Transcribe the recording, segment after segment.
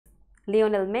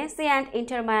Lionel Messi and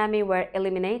Inter Miami were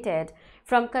eliminated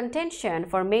from contention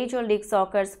for Major League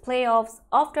Soccer's playoffs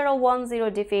after a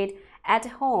 1-0 defeat at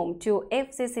home to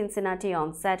FC Cincinnati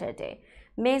on Saturday.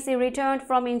 Messi returned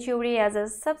from injury as a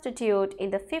substitute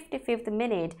in the 55th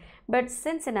minute, but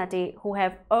Cincinnati, who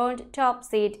have earned top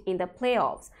seed in the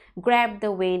playoffs, grabbed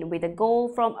the win with a goal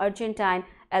from Argentine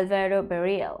Alvaro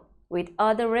Barriel. With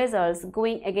other results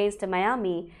going against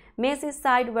Miami, Messi's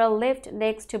side were left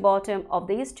next to bottom of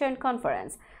the Eastern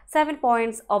Conference, 7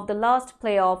 points off the last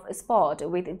playoff spot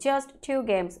with just 2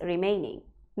 games remaining.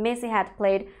 Messi had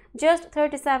played just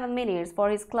 37 minutes for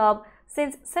his club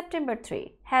since September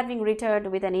 3, having returned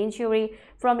with an injury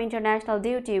from international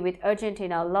duty with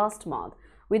Argentina last month.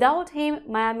 Without him,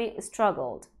 Miami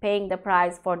struggled, paying the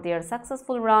price for their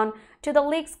successful run to the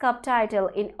League's Cup title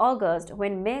in August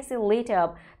when Messi lit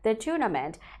up the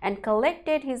tournament and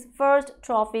collected his first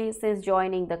trophy since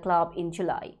joining the club in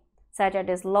July.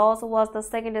 Saturday's loss was the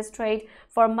second straight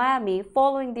for Miami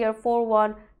following their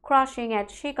 4-1 crushing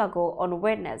at Chicago on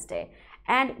Wednesday,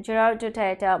 and Gerardo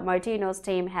Tata Martino's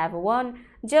team have won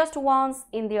just once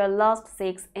in their last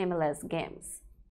 6 MLS games.